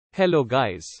Hello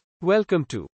guys. Welcome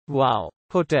to Wow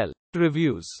Hotel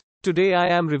Reviews. Today I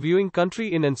am reviewing Country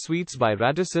Inn and Suites by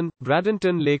Radisson,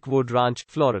 Bradenton-Lakewood-Ranch,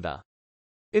 Florida.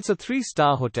 It's a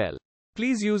 3-star hotel.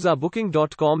 Please use our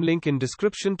booking.com link in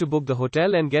description to book the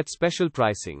hotel and get special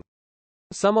pricing.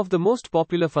 Some of the most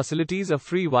popular facilities are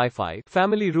free Wi-Fi,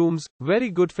 family rooms,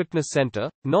 very good fitness center,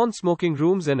 non-smoking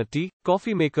rooms and a tea,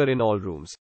 coffee maker in all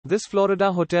rooms. This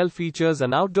Florida hotel features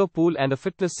an outdoor pool and a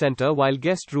fitness center while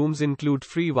guest rooms include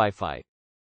free Wi-Fi.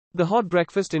 The hot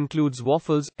breakfast includes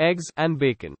waffles, eggs, and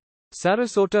bacon.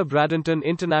 Sarasota-Bradenton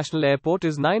International Airport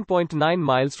is 9.9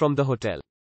 miles from the hotel.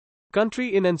 Country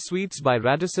Inn and Suites by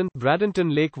Radisson,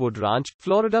 Bradenton-Lakewood-Ranch,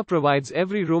 Florida provides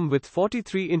every room with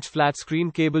 43-inch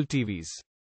flat-screen cable TVs.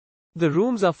 The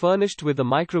rooms are furnished with a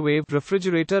microwave,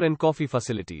 refrigerator and coffee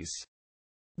facilities.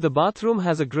 The bathroom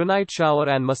has a granite shower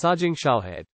and massaging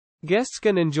showerhead. Guests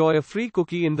can enjoy a free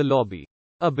cookie in the lobby.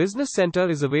 A business center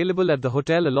is available at the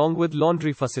hotel along with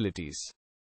laundry facilities.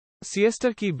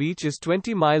 Siesta Key Beach is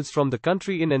 20 miles from the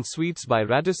Country Inn and Suites by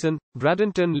Radisson,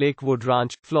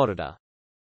 Bradenton-Lakewood-Ranch, Florida.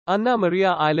 Anna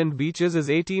Maria Island Beaches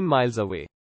is 18 miles away.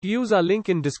 Use our link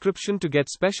in description to get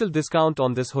special discount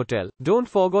on this hotel. Don't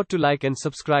forget to like and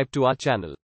subscribe to our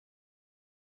channel.